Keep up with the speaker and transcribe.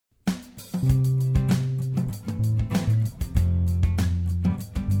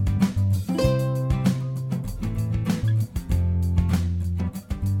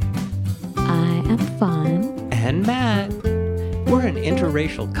Yvonne. And Matt. We're an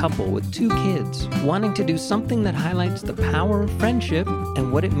interracial couple with 2 kids, wanting to do something that highlights the power of friendship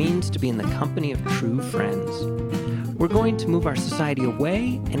and what it means to be in the company of true friends. We're going to move our society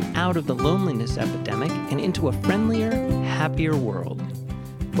away and out of the loneliness epidemic and into a friendlier, happier world.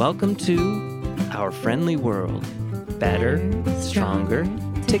 Welcome to Our Friendly World. Better, stronger,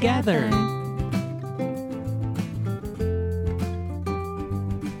 together.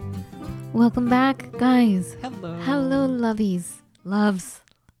 Welcome back, guys. Hello. Hello, lovies. Loves.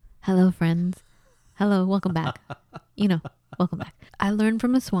 Hello, friends. Hello, welcome back. Welcome back. I learned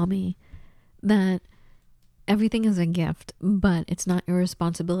from a Swami that everything is a gift, but it's not your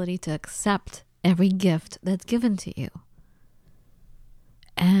responsibility to accept every gift that's given to you.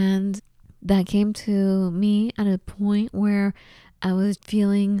 And that came to me at a point where I was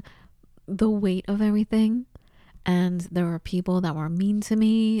feeling the weight of everything. And there were people that were mean to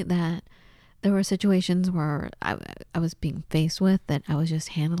me, that there were situations where I was being faced with that I was just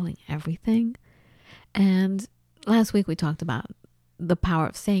handling everything. And last week we talked about the power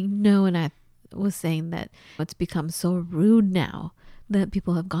of saying no, and I was saying that it's become so rude now that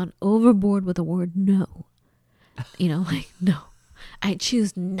people have gone overboard with the word no. No, I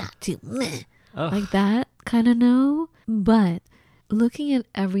choose not to. Ugh. Like that kind of no. But looking at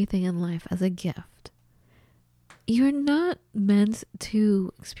everything in life as a gift, you're not meant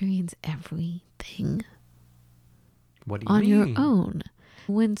to experience everything What do you on mean? your own.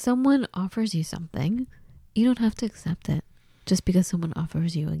 When someone offers you something, you don't have to accept it just because someone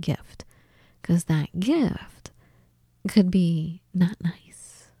offers you a gift. Because that gift could be not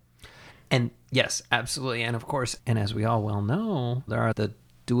nice. And yes, absolutely. And of course, and as we all well know, there are the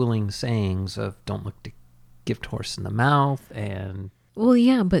dueling sayings of don't look the gift horse in the mouth. And Well,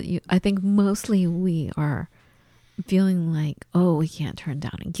 yeah, but I think mostly we are feeling like, oh, we can't turn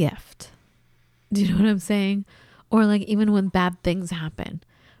down a gift. Do you know what I'm saying? Or like even when bad things happen,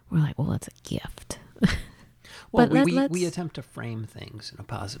 we're like, well, it's a gift. well, But we attempt to frame things in a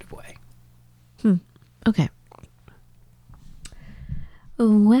positive way. Okay.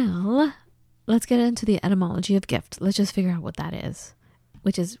 Well, let's get into the etymology of gift. Let's just figure out what that is,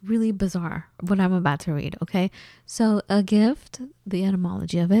 which is really bizarre, what I'm about to read, okay? So a gift, the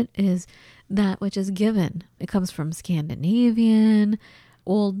etymology of it, is that which is given. It comes from Scandinavian,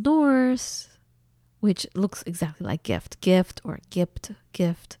 Old Norse, which looks exactly like gift or gift,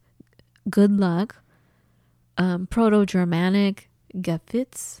 good luck. Proto-Germanic,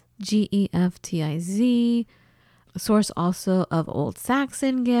 Gefitz, Geftiz, source also of Old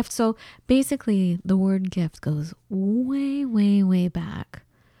Saxon gift. So basically the word gift goes way, way, way back.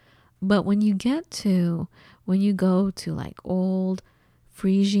 But when you go to like Old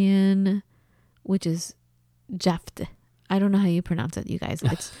Frisian, which is Jefte, I don't know how you pronounce it, you guys.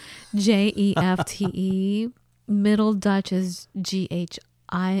 It's Jefte. Middle Dutch is Ghifte.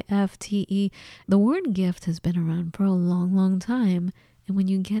 The word gift has been around for a long, long time. And when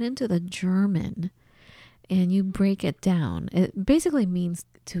you get into the German and you break it down, it basically means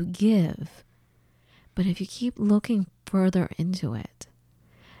to give. But if you keep looking further into it,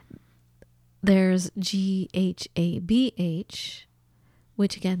 there's Ghabh,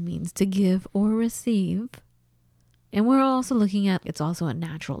 which again means to give or receive. And we're also looking at, it's also a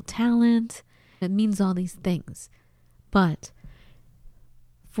natural talent. It means all these things. But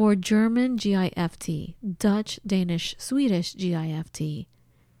for German, Gifte, Dutch, Danish, Swedish, Gifte,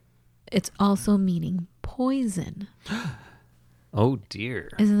 it's also meaning poison. Oh, dear.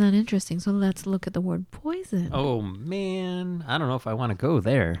 Isn't that interesting? So let's look at the word poison. Oh, man. I don't know if I want to go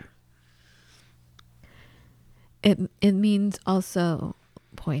there. It means also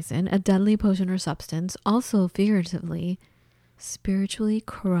poison, a deadly potion or substance, also figuratively, spiritually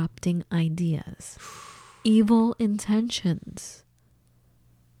corrupting ideas, evil intentions.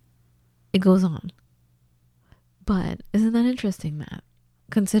 It goes on. But isn't that interesting, Matt?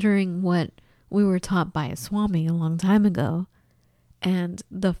 Considering what we were taught by a Swami a long time ago, and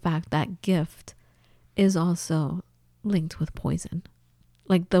the fact that gift is also linked with poison.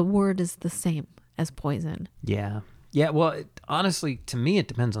 Like the word is the same as poison. Yeah. Yeah, well, honestly, to me, it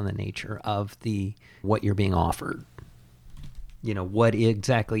depends on the nature of what you're being offered. What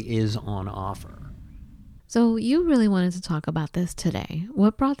exactly is on offer. So you really wanted to talk about this today.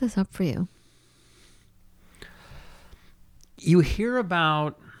 What brought this up for you? You hear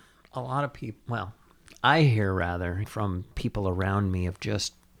about a lot of people, well, I hear rather from people around me of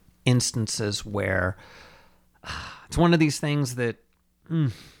just instances where it's one of these things that,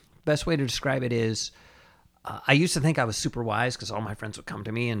 best way to describe it is I used to think I was super wise because all my friends would come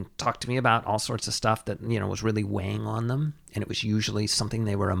to me and talk to me about all sorts of stuff that, was really weighing on them. And it was usually something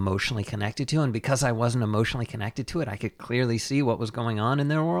they were emotionally connected to. And because I wasn't emotionally connected to it, I could clearly see what was going on in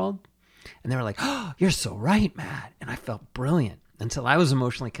their world. And they were like, "Oh, you're so right, Matt." And I felt brilliant until I was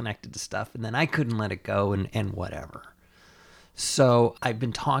emotionally connected to stuff. And then I couldn't let it go and whatever. So I've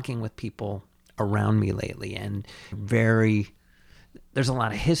been talking with people around me lately, and there's a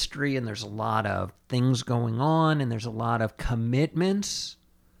lot of history, and there's a lot of things going on, and there's a lot of commitments,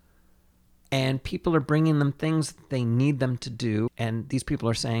 and people are bringing them things that they need them to do. And these people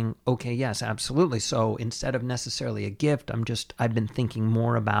are saying, okay, yes, absolutely. So instead of necessarily a gift, I've been thinking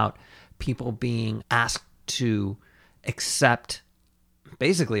more about people being asked to accept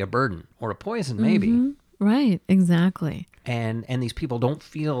basically a burden or a poison, maybe. Mm-hmm. Right, exactly. And these people don't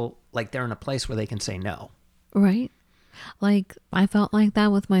feel like they're in a place where they can say no. Right. Like, I felt like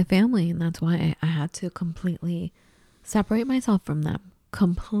that with my family, and that's why I had to completely separate myself from them.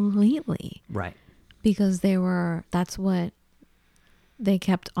 Completely. Right. Because that's what they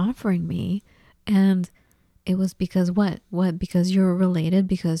kept offering me. And it was because what? Because you're related,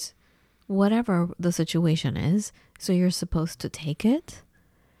 because whatever the situation is, so you're supposed to take it?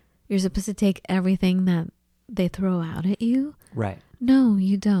 You're supposed to take everything that they throw out at you? Right. No,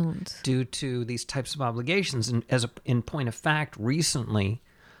 you don't. Due to these types of obligations. And in point of fact, recently,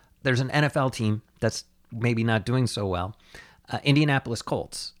 there's an NFL team that's maybe not doing so well, Indianapolis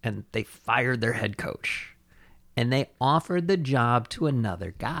Colts, and they fired their head coach. And they offered the job to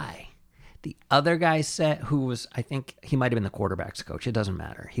another guy. The other guy said, I think he might have been the quarterback's coach. It doesn't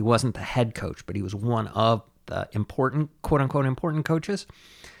matter. He wasn't the head coach, but he was one of the important, quote unquote, important coaches.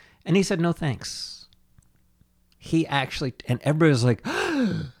 And he said, no, thanks. He actually, and everybody was like,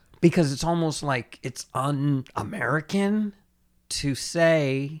 because it's almost like it's un-American to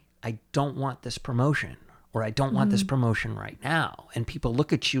say, I don't want this promotion, or I don't want this promotion right now. And people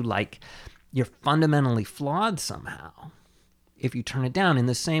look at you like you're fundamentally flawed somehow if you turn it down. In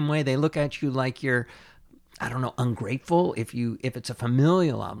the same way, they look at you like you're, I don't know, ungrateful if it's a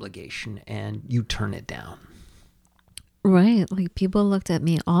familial obligation and you turn it down. Right. Like, people looked at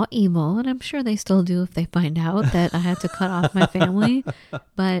me all evil, and I'm sure they still do if they find out that I had to cut off my family.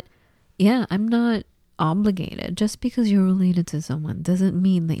 But yeah, I'm not obligated. Just because you're related to someone doesn't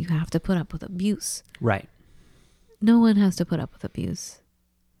mean that you have to put up with abuse. Right. No one has to put up with abuse.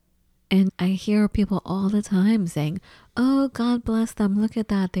 And I hear people all the time saying, oh, God bless them. Look at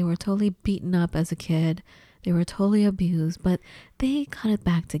that. They were totally beaten up as a kid. They were totally abused, but they got it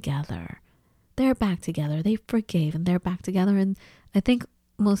back together. They're back together. They forgave, and they're back together. And I think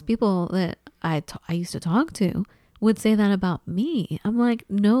most people that I used to talk to would say that about me. I'm like,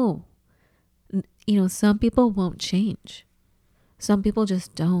 no. Some people won't change. Some people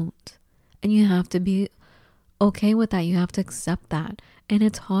just don't. And you have to be okay with that. You have to accept that. And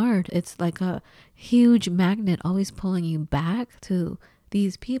it's hard. It's like a huge magnet always pulling you back to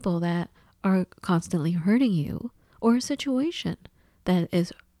these people that are constantly hurting you, or a situation that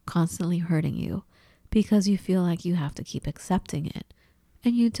is constantly hurting you, because you feel like you have to keep accepting it.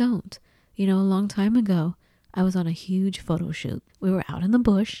 And you don't. A long time ago, I was on a huge photo shoot. We were out in the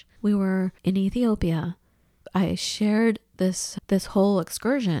bush. We were in Ethiopia. I shared this whole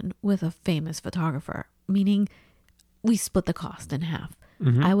excursion with a famous photographer, meaning we split the cost in half.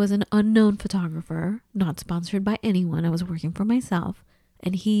 Mm-hmm. I was an unknown photographer, not sponsored by anyone. I was working for myself.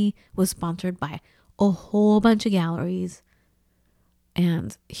 And he was sponsored by a whole bunch of galleries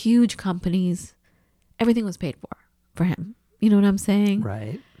and huge companies. Everything was paid for him. You know what I'm saying?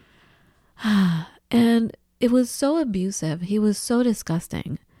 Right. And it was so abusive. He was so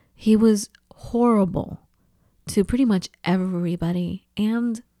disgusting. He was horrible to pretty much everybody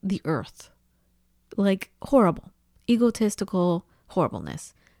and the earth. Like, horrible. Egotistical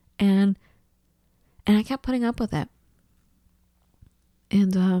horribleness. And I kept putting up with it.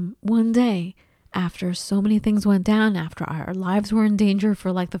 And one day, after so many things went down, after our lives were in danger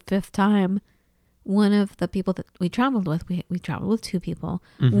for like the 5th time, one of the people that we traveled with, we traveled with 2 people.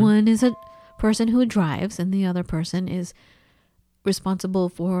 Mm-hmm. One is a person who drives, and the other person is responsible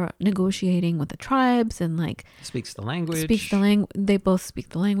for negotiating with the tribes and like speaks the language. They both speak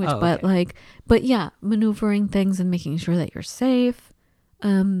the language, oh, okay. but yeah, maneuvering things and making sure that you're safe,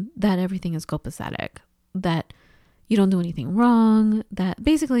 that everything is copacetic, that you don't do anything wrong, that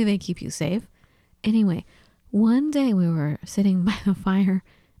basically they keep you safe. Anyway, one day we were sitting by the fire,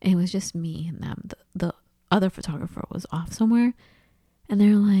 and it was just me and them. The other photographer was off somewhere, and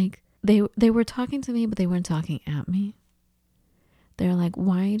they're like, they were talking to me, but they weren't talking at me. They're like,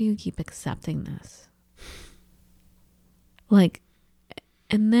 why do you keep accepting this? Like,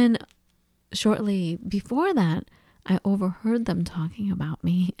 and then shortly before that, I overheard them talking about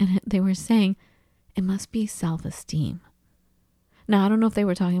me, and they were saying it must be self-esteem. Now, I don't know if they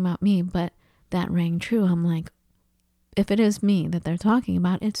were talking about me, but that rang true. I'm like, if it is me that they're talking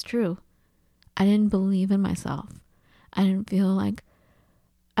about, it's true. I didn't believe in myself. I didn't feel like,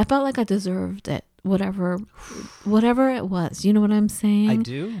 I felt like I deserved it, whatever it was. You know what I'm saying? I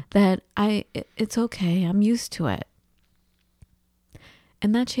do. That it's okay. I'm used to it.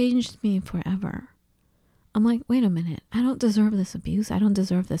 And that changed me forever. I'm like, wait a minute. I don't deserve this abuse. I don't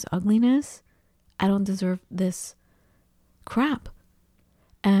deserve this ugliness. I don't deserve this crap.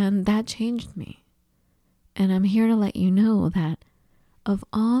 And that changed me. And I'm here to let you know that of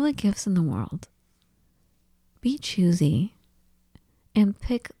all the gifts in the world, be choosy and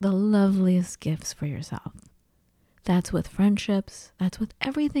pick the loveliest gifts for yourself. That's with friendships. That's with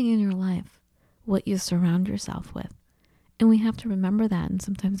everything in your life, what you surround yourself with. And we have to remember that. And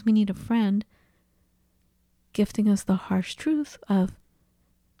sometimes we need a friend gifting us the harsh truth of,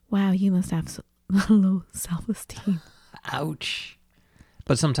 wow, you must have low self-esteem. Ouch.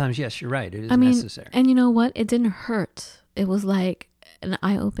 But sometimes, yes, you're right. It is necessary. And you know what? It didn't hurt. It was like an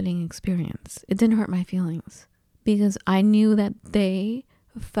eye-opening experience. It didn't hurt my feelings because I knew that they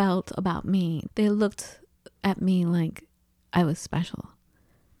felt about me. They looked at me like I was special,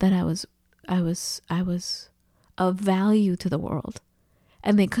 that I was of value to the world.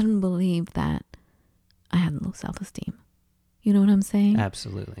 And they couldn't believe that I had low self-esteem. You know what I'm saying?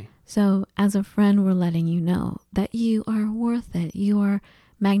 Absolutely. So as a friend, we're letting you know that you are worth it. You are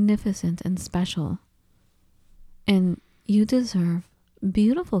magnificent and special. And you deserve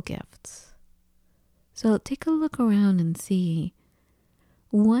beautiful gifts. So take a look around and see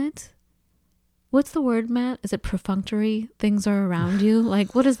what's the word, Matt? Is it perfunctory? Things are around you?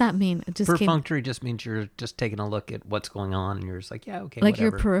 Like, what does that mean? It just perfunctory just means you're just taking a look at what's going on and you're just like, yeah, okay, like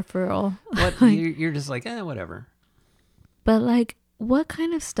whatever. your peripheral. You're just like, whatever. But like, what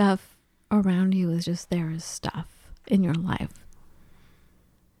kind of stuff around you is just there as stuff in your life?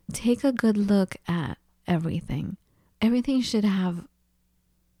 Take a good look at everything. Everything should have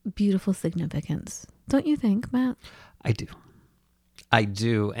beautiful significance. Don't you think, Matt? I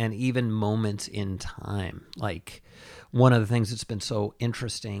do. And even moments in time. Like one of the things that's been so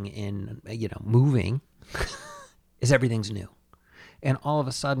interesting in, moving is everything's new. And all of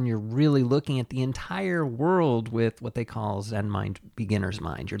a sudden you're really looking at the entire world with what they call Zen mind, beginner's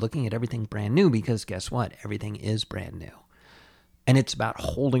mind. You're looking at everything brand new because guess what? Everything is brand new. And it's about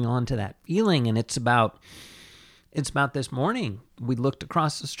holding on to that feeling. And it's about this morning. We looked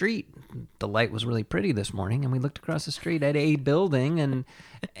across the street. The light was really pretty this morning. And we looked across the street at a building.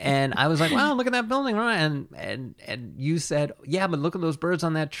 And I was like, wow, look at that building. And you said, yeah, but look at those birds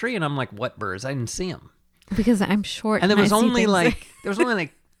on that tree. And I'm like, what birds? I didn't see them. Because I'm short. And there was only like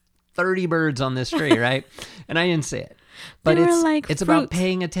 30 birds on this tree, right? And I didn't see it. But it's about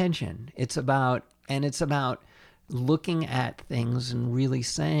paying attention. It's about looking at things and really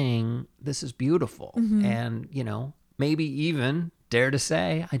saying, this is beautiful. Mm-hmm. And, maybe even dare to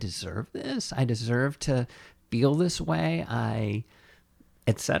say, I deserve this. I deserve to feel this way.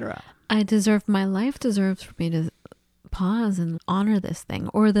 Etc. My life deserves for me to pause and honor this thing,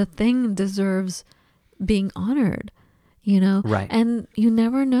 or the thing deserves being honored, Right. And you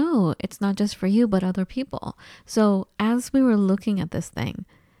never know. It's not just for you, but other people. So as we were looking at this thing,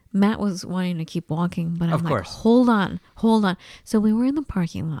 Matt was wanting to keep walking, but I'm like, hold on. So we were in the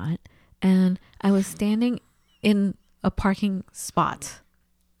parking lot and I was standing in a parking spot.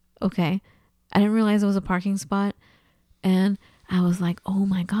 Okay. I didn't realize it was a parking spot. And I was like, oh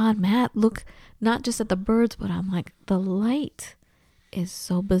my God, Matt, look, not just at the birds, but I'm like, the light is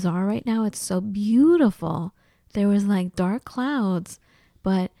so bizarre right now. It's so beautiful. There was like dark clouds,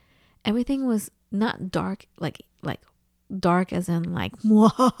 but everything was not dark, like dark as in like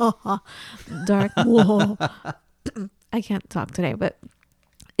dark. I can't talk today, but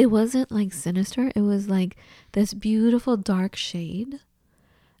it wasn't like sinister. It was like this beautiful dark shade,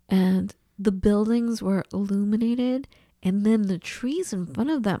 and the buildings were illuminated, and then the trees in front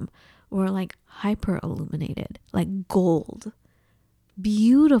of them were like hyper illuminated, like gold.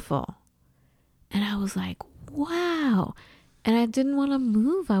 Beautiful. And I was like, wow. And I didn't want to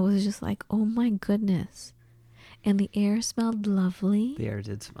move. I was just like, oh my goodness. And the air smelled lovely. The air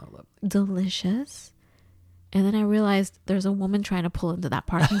did smell lovely. Delicious. And then I realized there's a woman trying to pull into that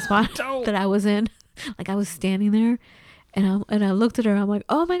parking spot that I was in. Like I was standing there and I looked at her. I'm like,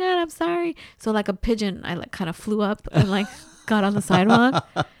 oh my God, I'm sorry. So like a pigeon, I like kind of flew up and like got on the sidewalk.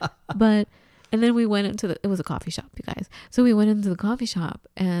 And then we went it was a coffee shop, you guys. So we went into the coffee shop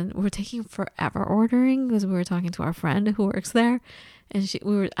and we're taking forever ordering because we were talking to our friend who works there. And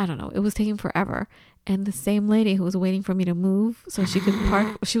I don't know, it was taking forever. And the same lady who was waiting for me to move so she could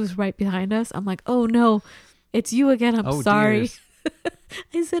park, she was right behind us. I'm like, oh no, it's you again. I'm sorry.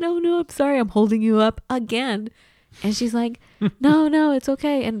 I said, oh no, I'm sorry. I'm holding you up again. And she's like, no, it's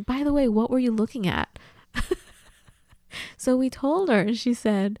okay. And by the way, what were you looking at? So we told her, and she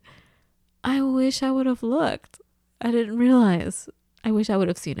said, I wish I would have looked. I didn't realize. I wish I would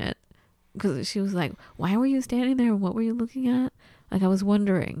have seen it. Because she was like, why were you standing there? What were you looking at? Like, I was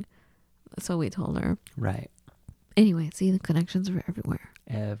wondering. So we told her. Right. Anyway, see, the connections are everywhere.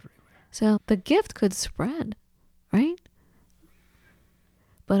 Everywhere. So the gift could spread, right?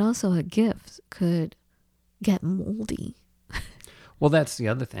 But also a gift could get moldy. Well, that's the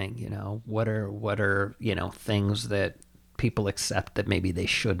other thing, you know. What are, you know, things that people accept that maybe they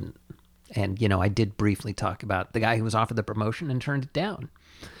shouldn't. And, you know, I did briefly talk about the guy who was offered the promotion and turned it down.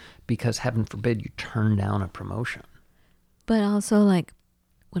 Because heaven forbid you turn down a promotion. But also, like,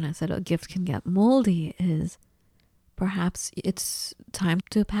 when I said a gift can get moldy, is perhaps it's time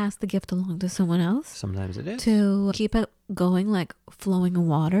to pass the gift along to someone else. Sometimes it is. To keep it going, like flowing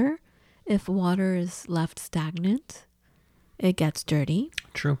water. If water is left stagnant, it gets dirty.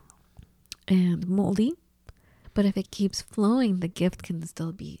 True. And moldy. But if it keeps flowing, the gift can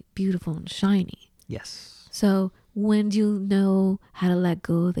still be beautiful and shiny. Yes. So when do you know how to let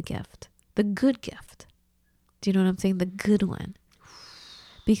go of the gift? The good gift. Do you know what I'm saying? The good one.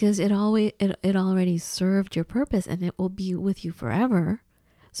 Because it already served your purpose and it will be with you forever.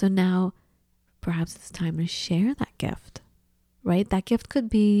 So now perhaps it's time to share that gift. Right? That gift could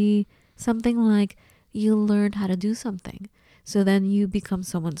be something like you learned how to do something. So then you become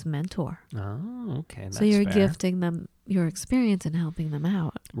someone's mentor. Oh, okay. That's so you're fair. gifting them your experience and helping them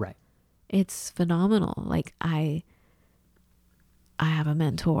out. Right. It's phenomenal. Like I have a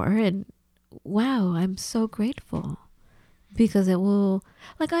mentor and wow, I'm so grateful because it will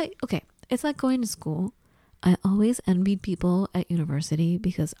it's like going to school. I always envied people at university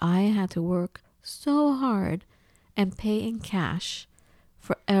because I had to work so hard and pay in cash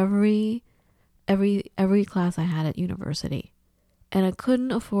for every class I had at university. And I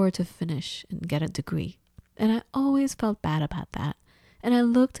couldn't afford to finish and get a degree. And I always felt bad about that. And I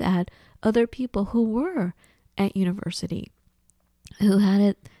looked at other people who were at university, who had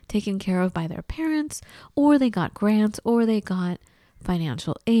it taken care of by their parents, or they got grants, or they got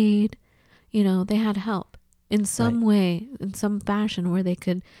financial aid. You know, they had help in some way, in some fashion, where they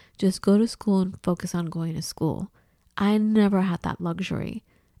could just go to school and focus on going to school. I never had that luxury.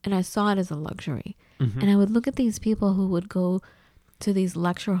 And I saw it as a luxury. Mm-hmm. And I would look at these people who would go to these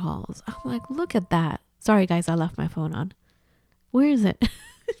lecture halls. I'm like, look at that. Sorry, guys, I left my phone on. Where is it?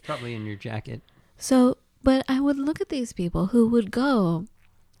 It's probably in your jacket. So, but I would look at these people who would go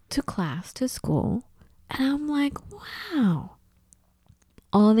to class, to school, and I'm like, wow.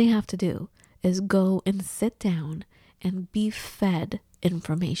 All they have to do is go and sit down and be fed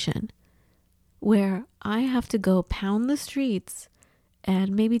information. Where I have to go pound the streets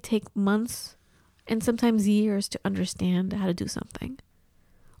and maybe take months and sometimes years to understand how to do something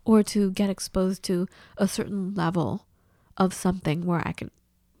or to get exposed to a certain level of something where I could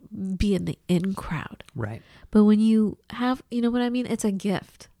be in the in crowd. Right. But when you have, you know what I mean? It's a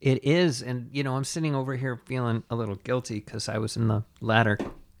gift. It is. And, you know, I'm sitting over here feeling a little guilty because I was in the latter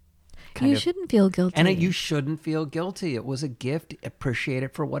You shouldn't feel guilty. And you shouldn't feel guilty. It was a gift. Appreciate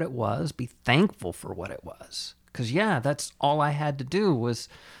it for what it was. Be thankful for what it was. Because, yeah, that's all I had to do was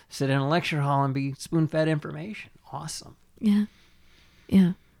sit in a lecture hall and be spoon-fed information. Awesome. Yeah.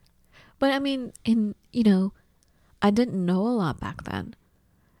 Yeah. But, I mean, I didn't know a lot back then.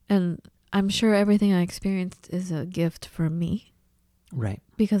 And I'm sure everything I experienced is a gift for me. Right.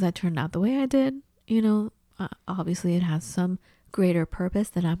 Because I turned out the way I did. You know, obviously it has some greater purpose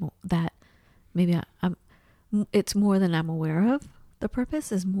that it's more than I'm aware of. The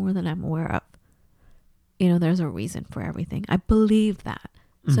purpose is more than I'm aware of. You know, there's a reason for everything. I believe that.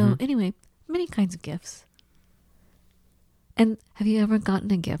 Mm-hmm. So anyway, many kinds of gifts. And have you ever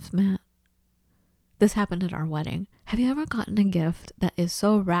gotten a gift, Matt? This happened at our wedding. Have you ever gotten a gift that is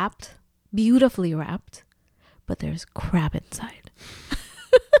so wrapped, beautifully wrapped, but there's crap inside?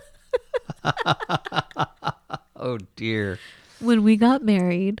 Oh, dear. When we got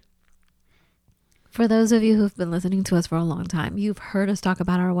married, for those of you who've been listening to us for a long time, you've heard us talk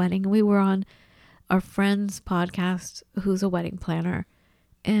about our wedding. We were on our friend's podcast, who's a wedding planner,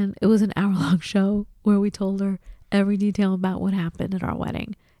 and it was an hour-long show where we told her every detail about what happened at our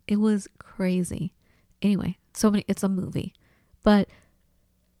wedding. It was crazy. Anyway, it's a movie. But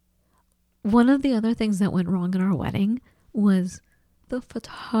one of the other things that went wrong in our wedding was the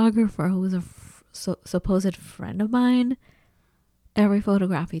photographer, who was a supposed friend of mine, Every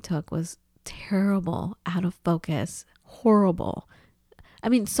photograph he took was terrible, out of focus, horrible. I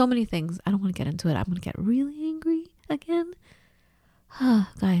mean, so many things. I don't want to get into it. I'm going to get really angry again.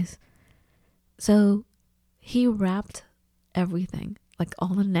 Guys. So he wrapped everything, like all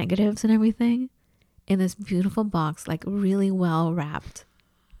the negatives and everything, in this beautiful box, like really well wrapped.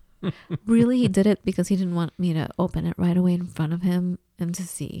 Really, he did it because he didn't want me to open it right away in front of him and to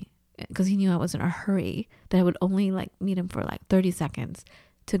see. Because he knew I was in a hurry, that I would only like meet him for like 30 seconds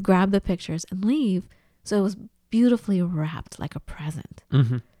to grab the pictures and leave. So it was beautifully wrapped like a present.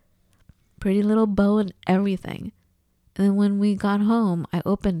 Mm-hmm. Pretty little bow and everything. And then when we got home, I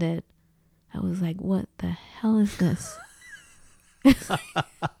opened it. I was like, what the hell is this?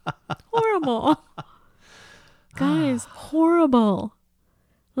 Horrible. Guys, horrible.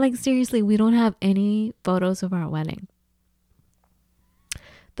 Like, seriously, we don't have any photos of our wedding.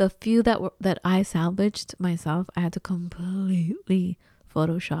 The few that I salvaged myself, I had to completely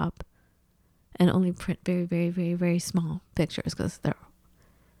Photoshop and only print very, very, very, very small pictures because they're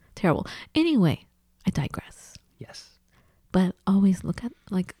terrible. Anyway, I digress. Yes. But always look at,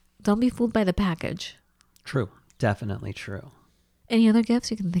 like, don't be fooled by the package. True. Definitely true. Any other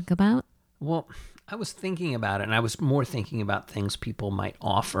gifts you can think about? Well, I was thinking about it, and I was more thinking about things people might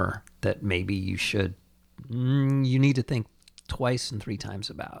offer that maybe you need to think twice and 3 times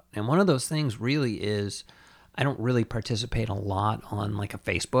about. And one of those things really is, I don't really participate a lot on like a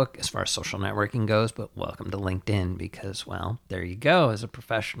Facebook as far as social networking goes, but welcome to LinkedIn because, well, there you go, as a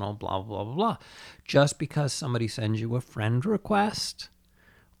professional, blah, blah, blah, blah. Just because somebody sends you a friend request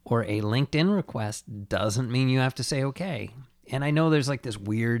or a LinkedIn request doesn't mean you have to say okay. And I know there's like this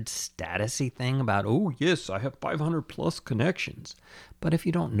weird statusy thing about, oh, yes, I have 500 plus connections. But if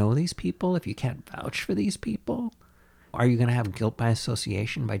you don't know these people, if you can't vouch for these people, are you going to have guilt by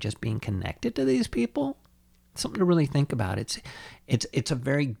association by just being connected to these people? Something to really think about. It's a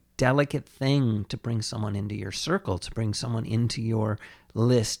very delicate thing to bring someone into your circle, to bring someone into your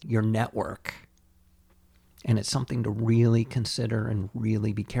list, your network. And it's something to really consider and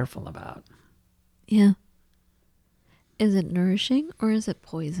really be careful about. Yeah. Is it nourishing or is it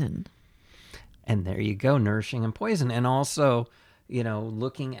poison? And there you go, nourishing and poison. And also,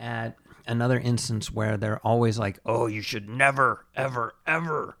 looking at another instance where they're always like, oh, you should never, ever,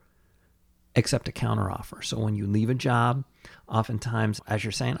 ever accept a counteroffer. So when you leave a job, oftentimes, as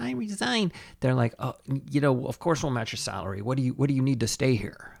you're saying, I resign, they're like, oh, of course we'll match your salary. What do you need to stay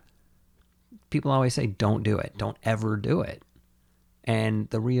here? People always say, don't do it. Don't ever do it. And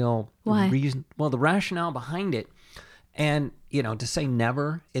the real reason, the rationale behind it, and, to say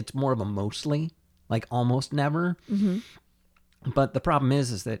never, it's more of a mostly, like almost never. Mm-hmm. But the problem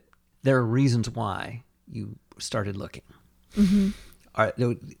is that there are reasons why you started looking. Mm-hmm.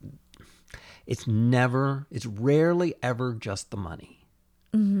 It's rarely ever just the money.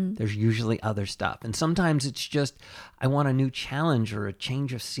 Mm-hmm. There's usually other stuff. And sometimes it's just, I want a new challenge or a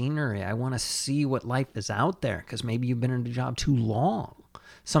change of scenery. I want to see what life is out there because maybe you've been in a job too long.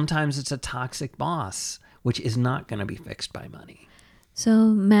 Sometimes it's a toxic boss, which is not going to be fixed by money. So,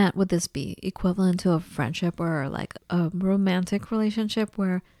 Matt, would this be equivalent to a friendship or like a romantic relationship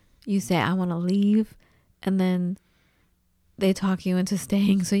where you say, I want to leave, and then they talk you into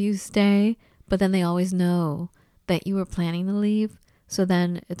staying, so you stay, but then they always know that you were planning to leave, so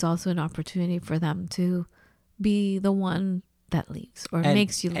then it's also an opportunity for them to be the one that leaves or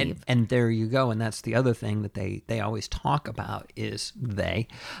makes you leave. And there you go, and that's the other thing that they always talk about is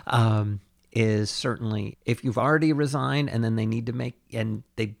is certainly if you've already resigned and then they need to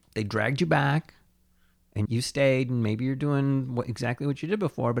they dragged you back and you stayed and maybe you're doing exactly what you did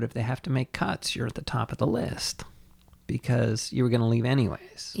before, but if they have to make cuts, you're at the top of the list because you were going to leave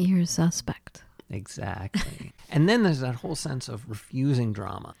anyways. You're a suspect. Exactly. And then there's that whole sense of refusing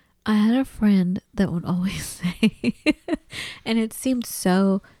drama. I had a friend that would always say, and it seemed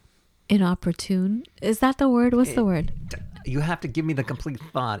so inopportune. Is that the word? What's the word? You have to give me the complete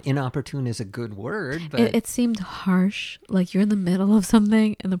thought. Inopportune is a good word, but it seemed harsh. Like you're in the middle of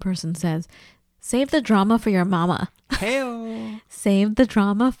something and the person says, save the drama for your mama. Hey-o. Save the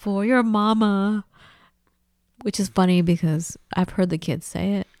drama for your mama. Which is funny because I've heard the kids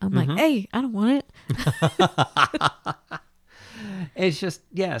say it. I'm like, hey, I don't want it. It's just,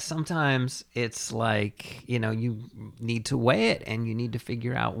 sometimes it's like, you need to weigh it and you need to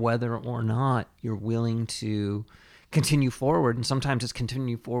figure out whether or not you're willing to continue forward. And sometimes it's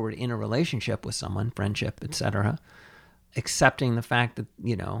continue forward in a relationship with someone, friendship, etc. Accepting the fact that,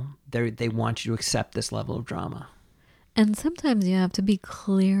 they want you to accept this level of drama. And sometimes you have to be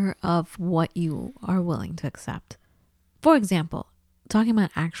clear of what you are willing to accept. For example, talking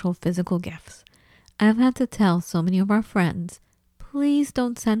about actual physical gifts. I've had to tell so many of our friends, please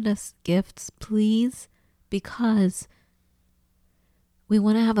don't send us gifts, please, because we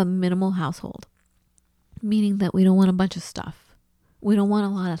want to have a minimal household, meaning that we don't want a bunch of stuff. We don't want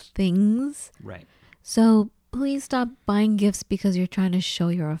a lot of things. Right. So please stop buying gifts because you're trying to show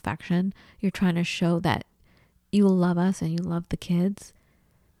your affection. You're trying to show that you love us and you love the kids.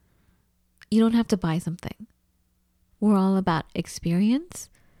 You don't have to buy something. We're all about experience.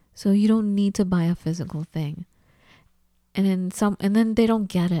 So you don't need to buy a physical thing. And then they don't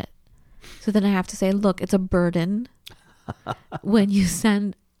get it. So then I have to say, look, it's a burden when you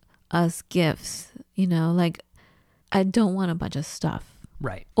send us gifts, you know, like I don't want a bunch of stuff.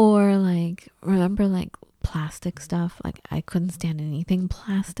 Right. Or like, remember like plastic stuff? Like I couldn't stand anything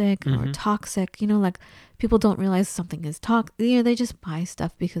plastic or toxic, you know, like people don't realize something is toxic. You know, they just buy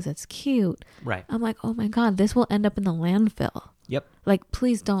stuff because it's cute. Right. I'm like, oh my God, this will end up in the landfill. Yep. Like,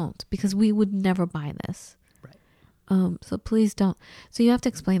 please don't, because we would never buy this. Right. So please don't. So you have to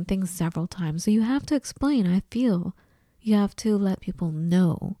explain things several times. So you have to explain, I feel. You have to let people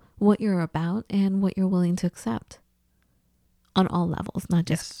know what you're about and what you're willing to accept on all levels, not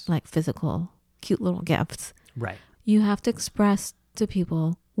just like physical, cute little gifts. Right. You have to express to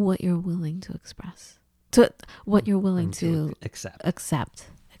people what you're willing to express, to what you're willing to accept,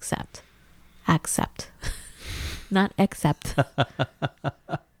 not accept.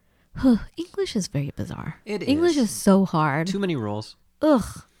 English is very bizarre. English is so hard. Too many rules.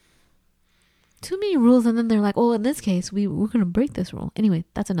 Ugh. Too many rules, and then they're like, oh, in this case, we're going to break this rule. Anyway,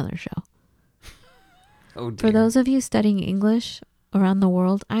 that's another show. Oh, dear. For those of you studying English around the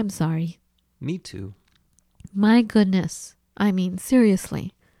world, I'm sorry. Me too. My goodness. I mean,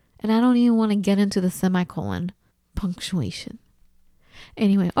 seriously. And I don't even want to get into the semicolon punctuation.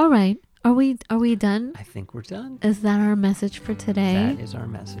 Anyway, all right. Are we done? I think we're done. Is that our message for today? That is our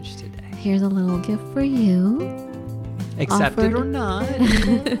message today. Here's a little gift for you. Accept it or not.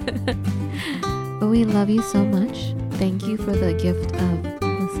 But we love you so much. Thank you for the gift of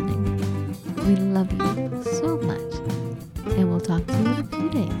listening. We love you so much. And we'll talk to you in a few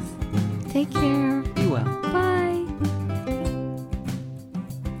days. Take care. Be well. Bye.